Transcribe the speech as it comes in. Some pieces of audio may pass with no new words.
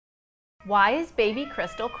Why is baby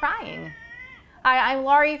Kristal crying? Hi, I'm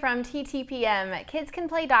Laurie from TTPM. Kids can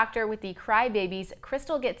play doctor with the Cry Babies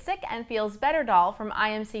Kristal Gets Sick and Feels Better doll from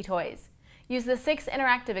IMC Toys. Use the 6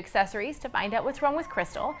 interactive accessories to find out what's wrong with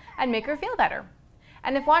Kristal and make her feel better.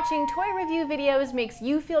 And if watching toy review videos makes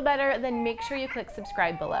you feel better, then make sure you click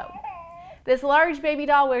subscribe below. This large baby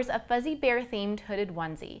doll wears a fuzzy bear-themed hooded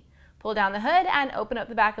onesie. Pull down the hood and open up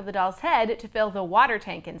the back of the doll's head to fill the water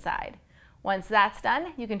tank inside. Once that's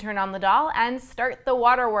done, you can turn on the doll and start the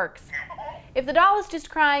waterworks. If the doll is just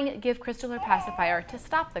crying, give Kristal her pacifier to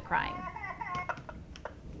stop the crying.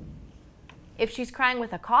 If she's crying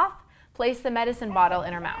with a cough, place the medicine bottle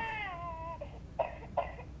in her mouth.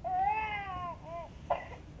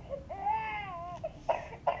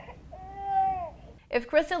 If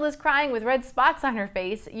Kristal is crying with red spots on her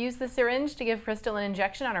face, use the syringe to give Kristal an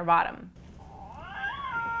injection on her bottom.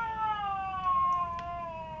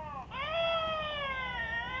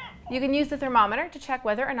 You can use the thermometer to check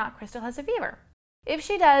whether or not Kristal has a fever. If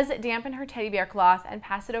she does, dampen her teddy bear cloth and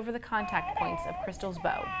pass it over the contact points of Kristal's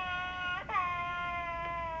bow.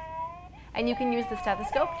 And you can use the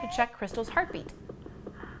stethoscope to check Kristal's heartbeat.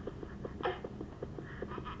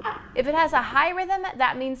 If it has a high rhythm,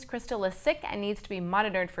 that means Kristal is sick and needs to be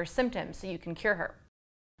monitored for symptoms so you can cure her.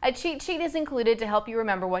 A cheat sheet is included to help you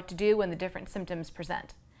remember what to do when the different symptoms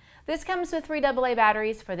present. This comes with 3 AA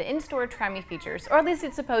batteries for the in-store Try Me features, or at least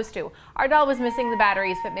it's supposed to. Our doll was missing the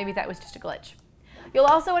batteries, but maybe that was just a glitch. You'll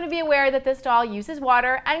also want to be aware that this doll uses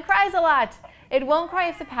water and cries a lot. It won't cry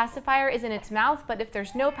if the pacifier is in its mouth, but if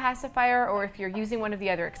there's no pacifier or if you're using one of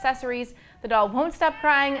the other accessories, the doll won't stop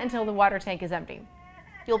crying until the water tank is empty.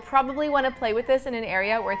 You'll probably want to play with this in an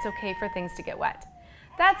area where it's okay for things to get wet.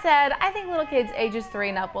 That said, I think little kids ages 3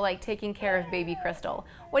 and up will like taking care of baby Kristal.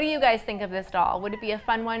 What do you guys think of this doll? Would it be a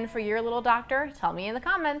fun one for your little doctor? Tell me in the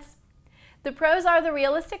comments. The pros are the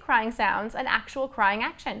realistic crying sounds and actual crying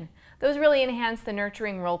action. Those really enhance the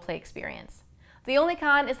nurturing role-play experience. The only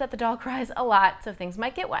con is that the doll cries a lot, so things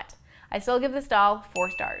might get wet. I still give this doll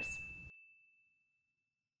 4 stars.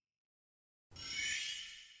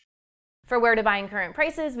 For where to buy and current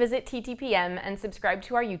prices, visit TTPM and subscribe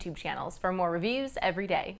to our YouTube channels for more reviews every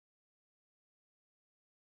day.